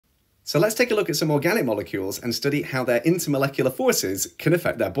So let's take a look at some organic molecules and study how their intermolecular forces can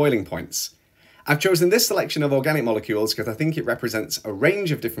affect their boiling points. I've chosen this selection of organic molecules because I think it represents a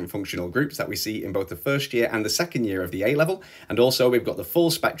range of different functional groups that we see in both the first year and the second year of the A-level, and also we've got the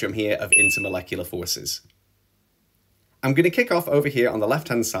full spectrum here of intermolecular forces. I'm going to kick off over here on the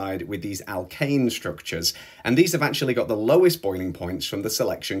left-hand side with these alkane structures, and these have actually got the lowest boiling points from the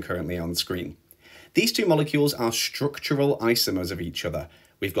selection currently on screen. These two molecules are structural isomers of each other.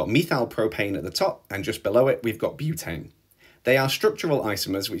 We've got methylpropane at the top, and just below it we've got butane. They are structural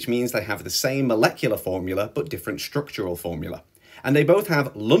isomers, which means they have the same molecular formula but different structural formula. And they both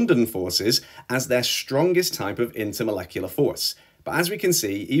have London forces as their strongest type of intermolecular force. But as we can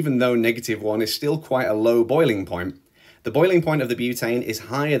see, even though -1 is still quite a low boiling point, the boiling point of the butane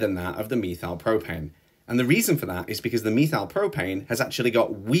is higher than that of the methylpropane. And the reason for that is because the methylpropane has actually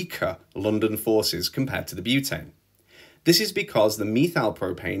got weaker London forces compared to the butane. This is because the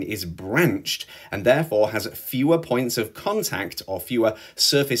methylpropane is branched and therefore has fewer points of contact or fewer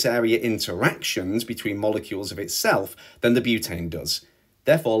surface area interactions between molecules of itself than the butane does.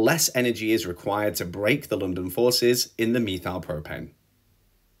 Therefore, less energy is required to break the London forces in the methylpropane.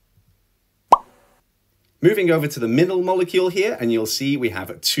 Moving over to the middle molecule here, and you'll see we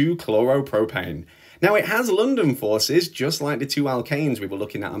have 2-chloropropane. Now it has London forces, just like the two alkanes we were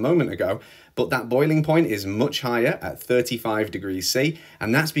looking at a moment ago, but that boiling point is much higher at 35 degrees C,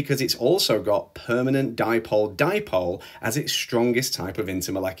 and that's because it's also got permanent dipole-dipole as its strongest type of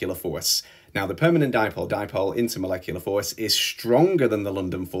intermolecular force. Now the permanent dipole-dipole intermolecular force is stronger than the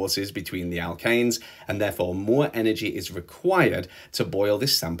London forces between the alkanes, and therefore more energy is required to boil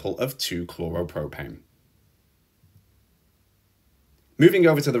this sample of 2-chloropropane. Moving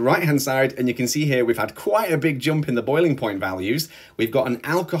over to the right-hand side, and you can see here we've had quite a big jump in the boiling point values. We've got an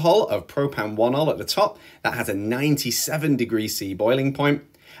alcohol of propan-1-ol at the top that has a 97 degrees C boiling point.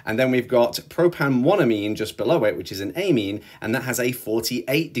 And then we've got propan-1-amine just below it, which is an amine, and that has a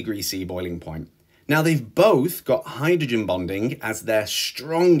 48 degrees C boiling point. Now they've both got hydrogen bonding as their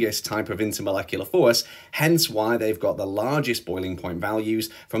strongest type of intermolecular force, hence why they've got the largest boiling point values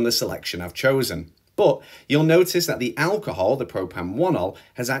from the selection I've chosen. But you'll notice that the alcohol, the propan-1-ol,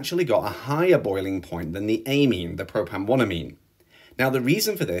 has actually got a higher boiling point than the amine, the propan-1-amine. Now the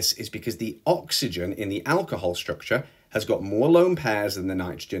reason for this is because the oxygen in the alcohol structure has got more lone pairs than the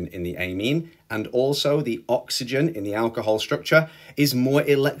nitrogen in the amine, and also the oxygen in the alcohol structure is more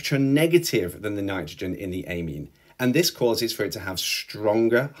electronegative than the nitrogen in the amine, and this causes for it to have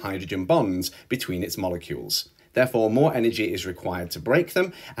stronger hydrogen bonds between its molecules. Therefore, more energy is required to break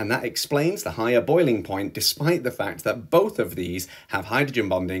them, and that explains the higher boiling point despite the fact that both of these have hydrogen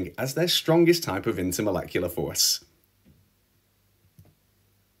bonding as their strongest type of intermolecular force.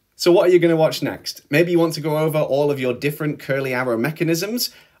 So what are you going to watch next? Maybe you want to go over all of your different curly arrow mechanisms,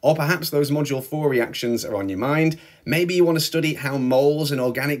 or perhaps those Module 4 reactions are on your mind. Maybe you want to study how moles and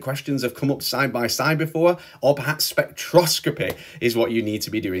organic questions have come up side by side before, or perhaps spectroscopy is what you need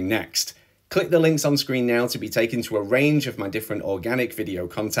to be doing next. Click the links on screen now to be taken to a range of my different organic video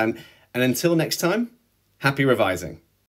content, and until next time, happy revising.